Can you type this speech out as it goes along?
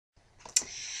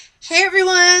Hey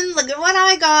everyone, look at what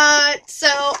I got. So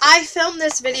I filmed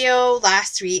this video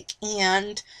last week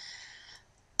and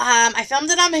I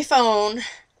filmed it on my phone.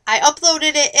 I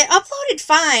uploaded it. It uploaded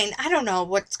fine. I don't know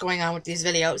what's going on with these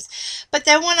videos. But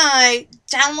then when I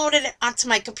downloaded it onto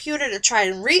my computer to try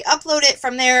and re-upload it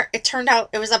from there, it turned out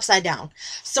it was upside down.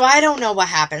 So I don't know what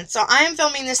happened. So I am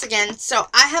filming this again. So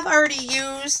I have already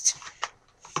used...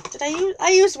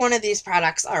 I used one of these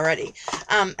products already,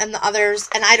 and the others,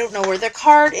 and I don't know where the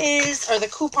card is or the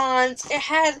coupons. It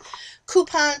had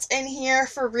coupons in here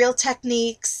for Real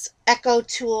Techniques, Eco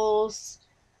Tools,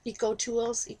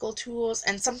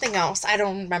 and something else. I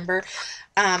don't remember,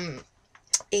 and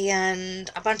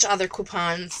a bunch of other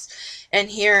coupons in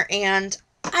here, and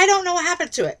I don't know what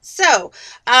happened to it. So,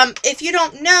 if you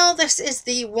don't know, this is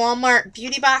the Walmart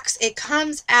Beauty Box. It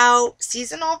comes out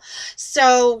seasonal,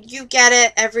 so you get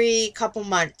it every couple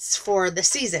months for the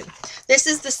season. This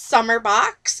is the summer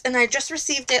box, and I just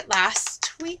received it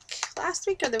last week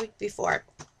or the week before.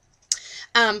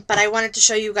 But I wanted to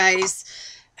show you guys,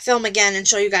 film again and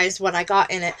show you guys what I got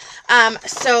in it.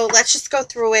 So let's just go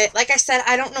through it. Like I said,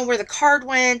 I don't know where the card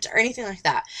went or anything like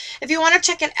that. If you want to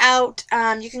check it out,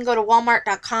 you can go to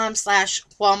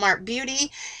walmart.com/walmartbeauty,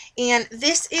 and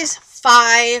this is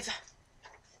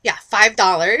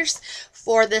 $5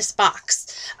 for this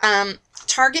box.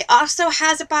 Target also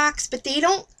has a box, but they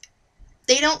don't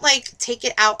like take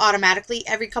it out automatically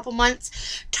every couple months.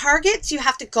 Targets, you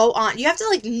have to go on. You have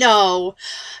to know.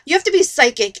 You have to be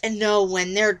psychic and know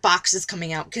when their box is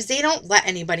coming out, because they don't let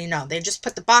anybody know. They just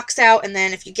put the box out, and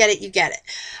then if you get it, you get it.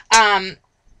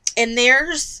 And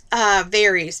theirs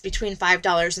varies between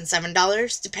 $5 and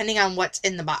 $7 depending on what's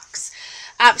in the box.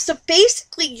 So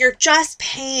basically, you're just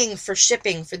paying for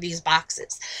shipping for these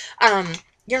boxes.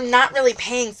 You're not really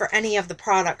paying for any of the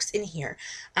products in here,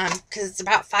 because it's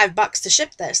about $5 to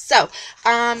ship this. So,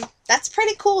 that's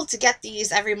pretty cool to get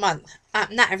these every month.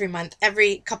 Not every month,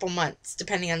 every couple months,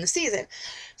 depending on the season.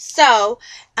 So,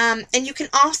 and you can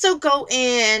also go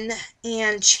in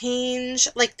and change,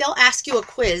 like they'll ask you a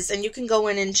quiz, and you can go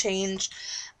in and change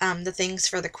the things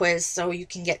for the quiz so you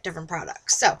can get different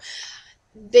products. So,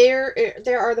 there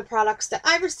are the products that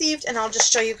I received, and I'll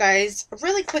just show you guys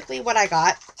really quickly what I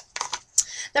got.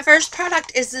 The first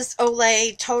product is this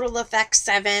Olay Total Effect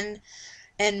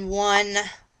 7-in-1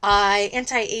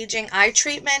 anti-aging eye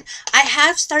treatment. I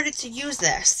have started to use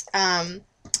this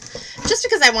just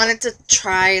because I wanted to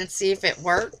try and see if it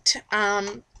worked.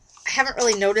 I haven't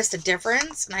really noticed a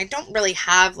difference, and I don't really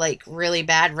have like really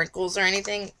bad wrinkles or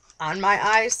anything on my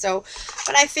eyes. So,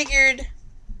 but I figured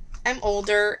I'm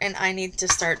older and I need to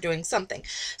start doing something.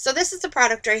 So this is the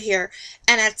product right here,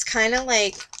 and it's kind of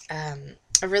like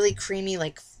a really creamy,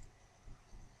 like,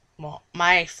 well,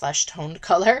 my flesh toned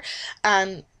color.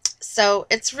 So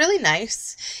it's really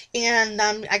nice, and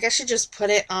I guess you just put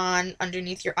it on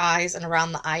underneath your eyes and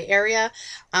around the eye area.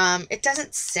 It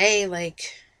doesn't say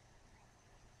like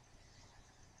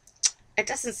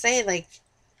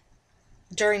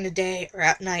during the day or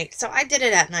at night. So I did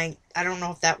it at night. I don't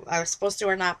know if that I was supposed to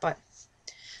or not, but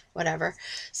whatever.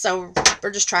 So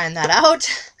we're just trying that out.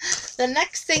 The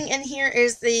next thing in here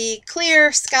is the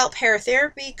Clear Scalp Hair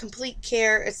Therapy Complete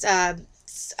Care. It's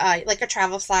like a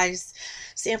travel size,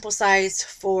 sample size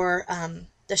for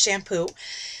the shampoo.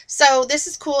 So this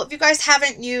is cool. If you guys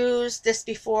haven't used this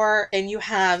before and you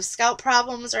have scalp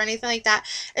problems or anything like that,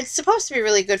 it's supposed to be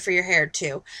really good for your hair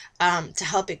too, to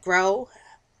help it grow.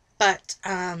 But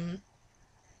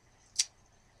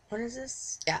what is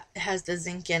this? Yeah, it has the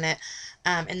zinc in it,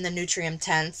 and the Nutrium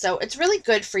 10. So it's really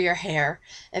good for your hair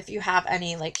if you have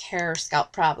any like hair or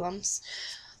scalp problems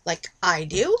like I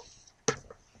do.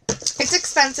 It's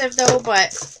expensive though,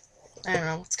 but I don't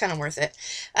know, it's kind of worth it.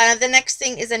 The next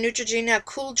thing is a Neutrogena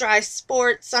Cool Dry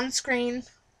Sport Sunscreen.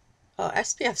 Oh,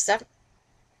 SPF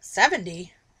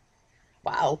 70.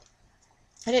 Wow.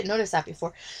 I didn't notice that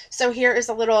before. So here is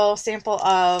a little sample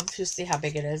of, you see how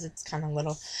big it is, it's kind of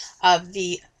little, of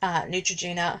the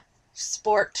Neutrogena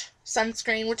Sport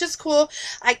sunscreen, which is cool.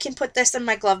 I can put this in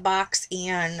my glove box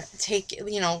and take,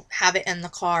 have it in the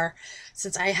car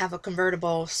since I have a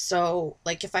convertible. So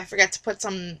like if I forget to put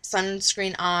some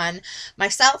sunscreen on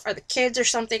myself or the kids or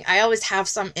something, I always have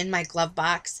some in my glove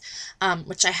box,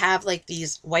 which I have like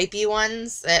these wipey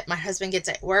ones that my husband gets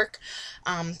at work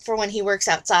for when he works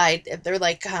outside. They're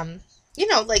like,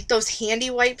 like those handy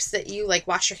wipes that you like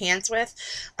wash your hands with.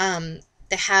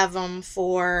 They have them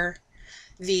for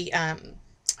the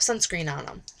sunscreen on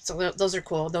them. So those are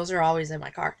cool. Those are always in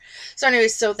my car. So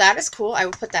anyways, so that is cool. I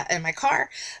will put that in my car.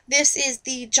 This is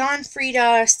the John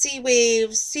Frieda Sea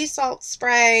Waves Sea Salt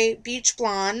Spray Beach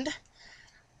Blonde.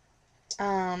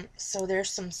 So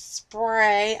there's some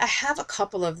spray. I have a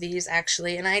couple of these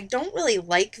actually, and I don't really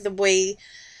like the way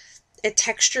it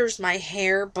textures my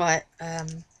hair, but,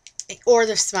 or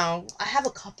the smell. I have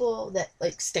a couple that,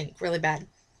 like, stink really bad.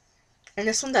 And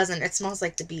this one doesn't. It smells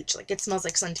like the beach. Like, it smells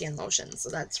like suntan lotion. So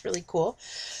that's really cool.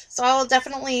 So I will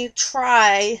definitely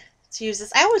try to use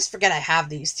this. I always forget I have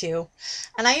these too.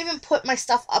 And I even put my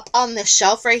stuff up on this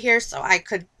shelf right here so I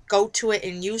could go to it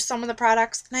and use some of the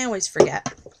products. And I always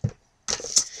forget.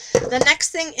 The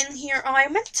next thing in here, oh, I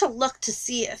meant to look to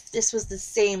see if this was the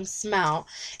same smell.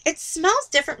 It smells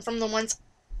different from the ones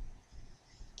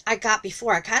I got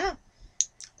before. I kind of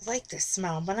like this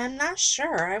smell, but I'm not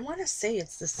sure. I want to say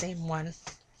it's the same one.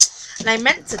 And I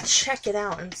meant to check it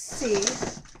out and see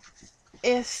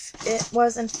if it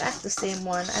was in fact the same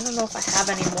one. I don't know if I have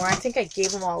any more. I think I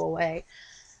gave them all away.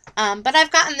 But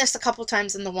I've gotten this a couple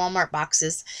times in the Walmart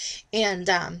boxes. And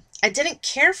I didn't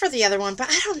care for the other one,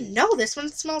 but I don't know. This one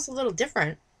smells a little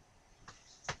different.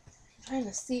 I'm trying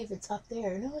to see if it's up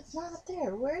there. No, it's not up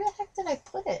there. Where the heck did I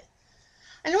put it?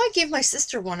 I know I gave my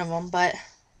sister one of them, but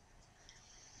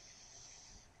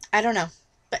I don't know.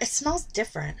 But it smells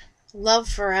different. Love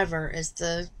Forever is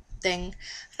the thing.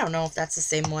 I don't know if that's the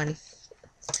same one.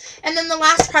 And then the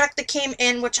last product that came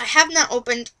in, which I have not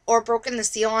opened or broken the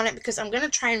seal on it because I'm going to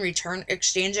try and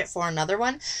exchange it for another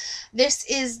one. This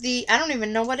is the, I don't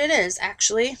even know what it is,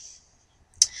 actually.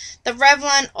 The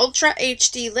Revlon Ultra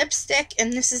HD Lipstick,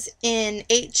 and this is in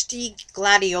HD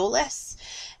Gladiolus.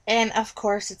 And, of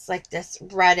course, it's like this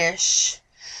reddish.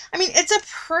 I mean, it's a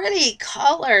pretty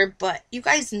color, but you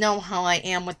guys know how I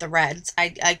am with the reds. I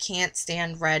can't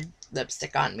stand red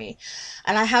lipstick on me.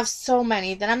 And I have so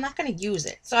many that I'm not going to use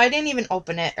it. So I didn't even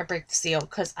open it or break the seal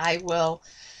because I will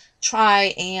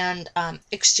try and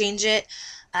exchange it.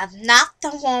 Not the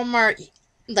Walmart,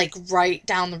 like, right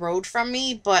down the road from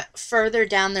me, but further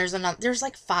down there's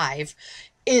like 5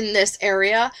 in this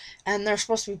area, and they're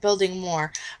supposed to be building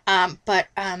more. But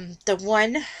the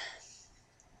one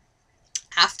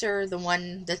after the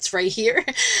one that's right here,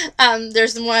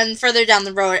 there's the one further down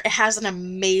the road. It has an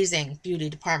amazing beauty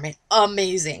department.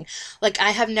 Amazing. Like, I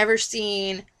have never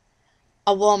seen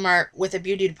a Walmart with a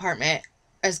beauty department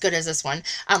as good as this one.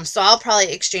 So I'll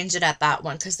probably exchange it at that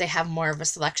one because they have more of a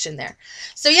selection there.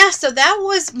 So yeah, so that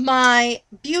was my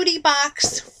beauty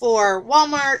box for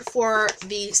Walmart for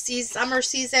the summer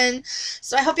season.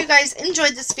 So I hope you guys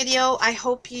enjoyed this video. I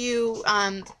hope you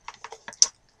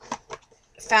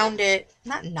found it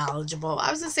not knowledgeable. I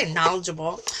was gonna say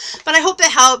knowledgeable, but I hope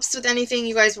it helps with anything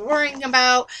you guys were worrying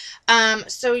about.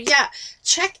 So yeah,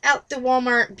 check out the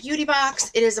Walmart beauty box.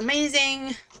 It is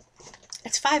amazing.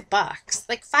 It's $5.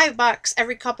 Like, $5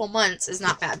 every couple months is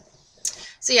not bad.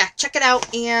 So yeah, check it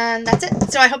out, and that's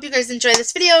it. So I hope you guys enjoy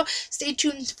this video. Stay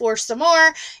tuned for some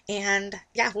more, and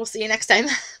yeah, we'll see you next time.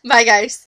 Bye, guys.